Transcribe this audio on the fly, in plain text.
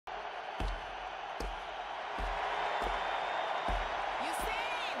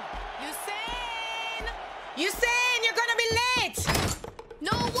Usain, you're gonna be late!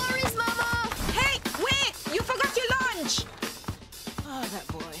 No worries, Mama! Hey, wait! You forgot your lunch! Oh, that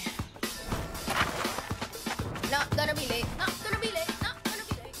boy. Not gonna be late, not gonna be late, not gonna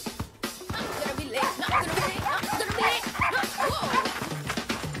be late. Not gonna be late, not gonna be late, not gonna be late. Whoa!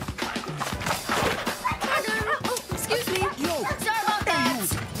 Pardon. Oh, excuse me. Yo! Sorry about that.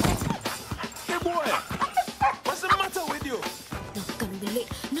 Hey, boy! What's the matter with you? Not gonna be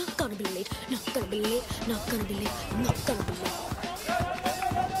late, not gonna be late, not gonna be late, not gonna be late, not gonna be late.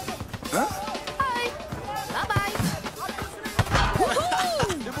 Huh? Bye. Bye-bye.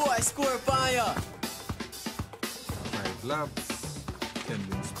 Woohoo! The boy score fire. 5 laps, 10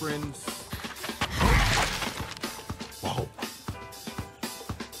 wind sprints. Wow.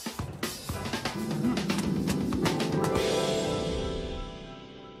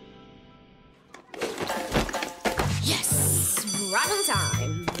 Yes! Right on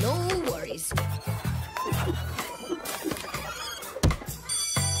time. No worries.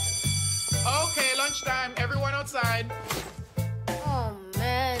 Okay, lunchtime. Everyone outside. Oh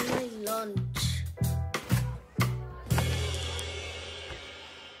man, my lunch.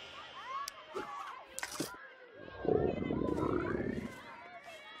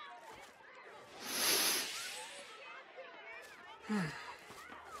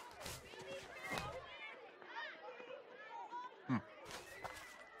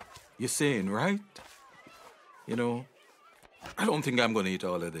 You're saying, right? You know, I don't think I'm going to eat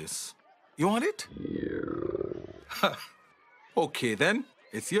all of this. You want it? Yeah. Okay, then.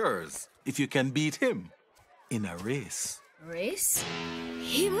 It's yours. If you can beat him in a race. Race?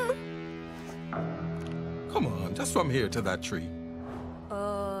 Him? Come on, just from here to that tree.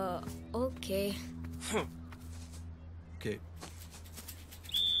 Okay. Okay.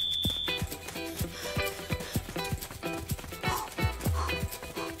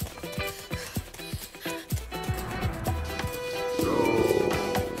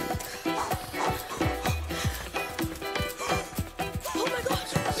 Oh my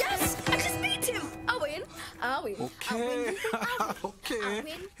gosh! Yes! I just beat him! I win! I win! Okay. I Okay.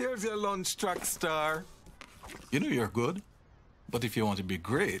 win. Here's your lunch track star. You know you're good, but if you want to be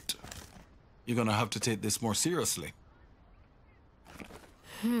great, you're gonna have to take this more seriously.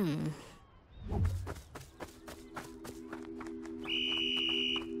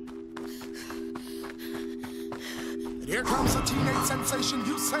 Here comes a teenage sensation,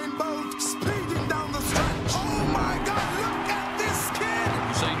 Usain Bolt, speeding down the stretch. Oh my God, look at this kid!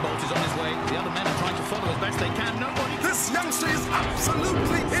 Usain Bolt is on his way. The other men are trying to follow as best they can. Nobody. This youngster is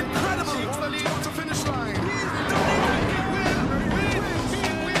absolutely incredible. Takes the lead. Towards the finish line. He's done it. He wins.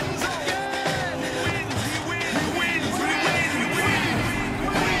 He wins again. He wins. He wins. He wins. He wins.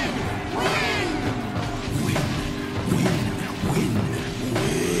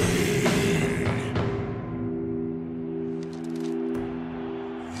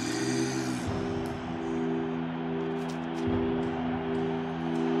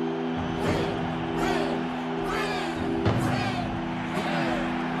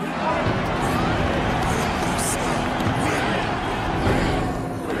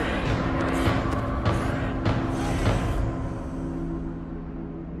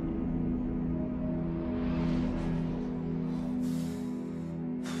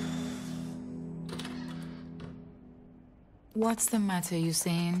 What's the matter,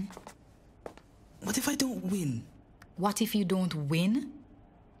 Usain? What if I don't win? What if you don't win?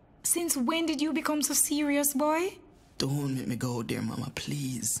 Since when did you become so serious, boy? Don't make me go there, Mama,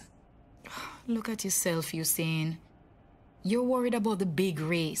 please. Look at yourself, Usain. You're worried about the big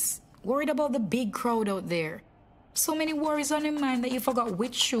race, worried about the big crowd out there. So many worries on your mind that you forgot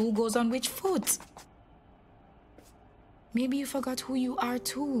which shoe goes on which foot. Maybe you forgot who you are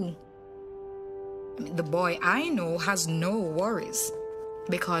too. I mean, the boy I know has no worries,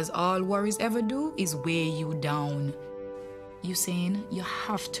 because all worries ever do is weigh you down. Usain, you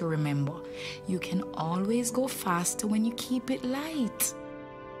have to remember, you can always go faster when you keep it light.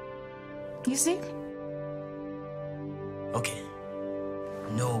 You see? Okay.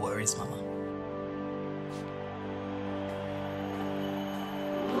 No worries, Mama.